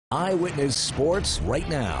Eyewitness Sports right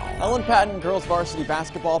now. Ellen Patton girls varsity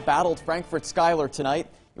basketball battled Frankfort Schuyler tonight.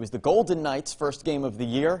 It was the Golden Knights' first game of the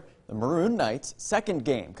year, the Maroon Knights' second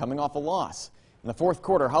game, coming off a loss. In the fourth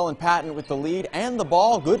quarter, Ellen Patton with the lead and the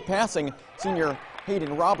ball. Good passing. Senior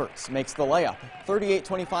Hayden Roberts makes the layup.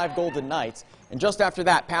 38-25 Golden Knights. And just after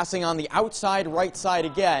that, passing on the outside right side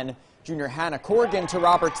again, junior Hannah Corrigan to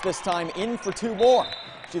Roberts, this time in for two more.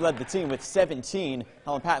 She led the team with 17.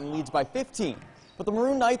 Ellen Patton leads by 15. But the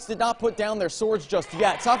Maroon Knights did not put down their swords just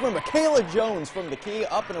yet. Sophomore Michaela Jones from the key,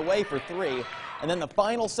 up and away for three. And then the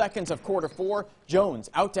final seconds of quarter four, Jones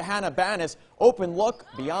out to Hannah Bannis. Open look,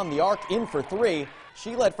 beyond the arc, in for three.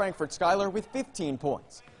 She led Frankfort Schuyler with 15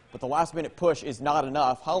 points. But the last-minute push is not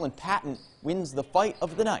enough. Ellen Patton wins the fight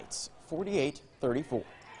of the Knights, 48-34.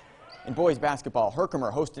 In boys basketball,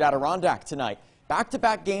 Herkimer hosted Adirondack tonight.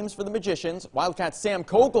 Back-to-back games for the Magicians. Wildcats' Sam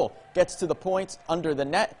Kogel gets to the points under the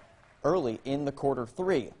net early in the quarter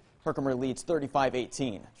three. Herkimer leads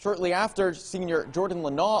 35-18. Shortly after, senior Jordan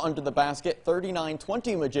Lenaw under the basket,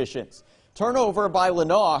 39-20 Magicians. Turnover by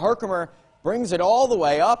Lenaw. Herkimer brings it all the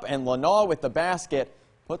way up, and Lenaw with the basket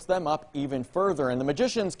puts them up even further. And the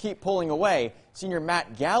Magicians keep pulling away. Senior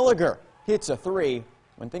Matt Gallagher hits a three.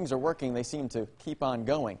 When things are working, they seem to keep on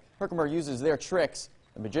going. Herkimer uses their tricks.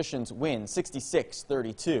 The Magicians win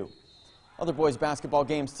 66-32. Other boys basketball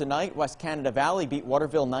games tonight. West Canada Valley beat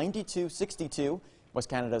Waterville 92-62. West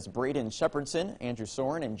Canada's Braden Shepherdson, Andrew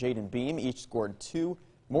Soren, and Jaden Beam each scored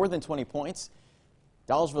more than 20 points.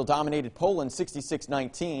 Dolgeville dominated Poland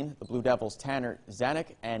 66-19. The Blue Devils' Tanner Zanuck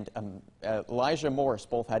and Elijah Morris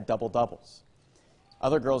both had double-doubles.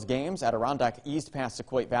 Other girls' games, Adirondack eased past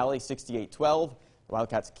Sequoia Valley 68-12. The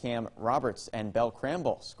Wildcats' Cam Roberts and Belle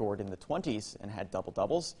Cramble scored in the 20s and had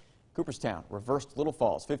double-doubles. Cooperstown reversed Little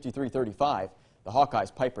Falls 53-35. The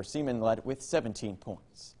Hawkeyes' Piper Seaman led with 17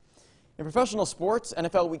 points. In professional sports,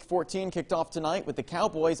 NFL Week 14 kicked off tonight with the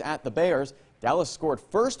Cowboys at the Bears. Dallas scored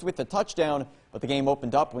first with the touchdown, but the game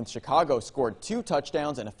opened up when Chicago scored 2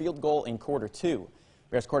 touchdowns and a field goal in quarter two.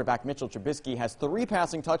 Bears quarterback Mitchell Trubisky has 3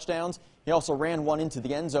 passing touchdowns. He also ran one into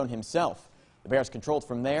the end zone himself. The Bears controlled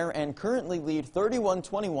from there and currently lead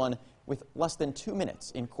 31-21 with less than 2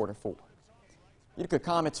 minutes in quarter four. Utica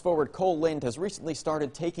Comets forward Cole Lind has recently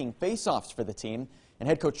started taking face-offs for the team, and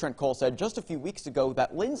head coach Trent Cole said just a few weeks ago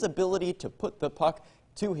that Lind's ability to put the puck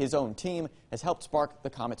to his own team has helped spark the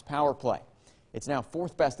Comets' power play. It's now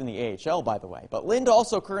 4th best in the AHL, by the way, but Lind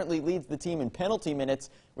also currently leads the team in penalty minutes,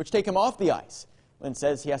 which take him off the ice. Lind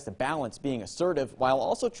says he has to balance being assertive while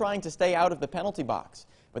also trying to stay out of the penalty box,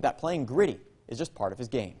 but that playing gritty is just part of his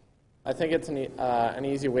game. I think it's an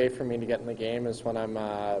easy way for me to get in the game is when I'm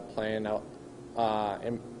playing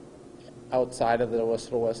outside of the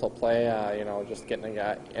whistle play, you know, just getting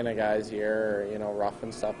in a guy's ear, or, you know,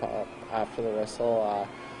 roughing stuff up after the whistle.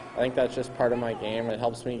 I think that's just part of my game. It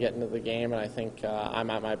helps me get into the game, and I think I'm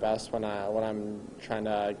at my best when I'm trying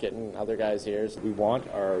to get in other guys' ears. We want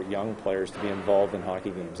our young players to be involved in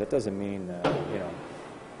hockey games. That doesn't mean, you know,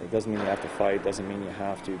 it doesn't mean you have to fight, doesn't mean you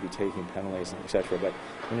have to be taking penalties, etc. But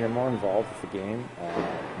when you're more involved with the game,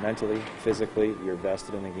 mentally, physically, you're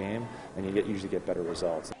vested in the game, and you usually get better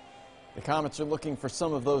results. The Comets are looking for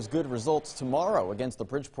some of those good results tomorrow against the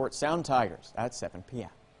Bridgeport Sound Tigers at 7 p.m.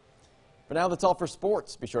 For now, that's all for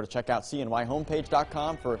sports. Be sure to check out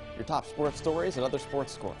cnyhomepage.com for your top sports stories and other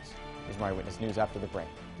sports scores. Here's my Eyewitness News after the break.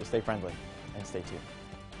 Just stay friendly and stay tuned.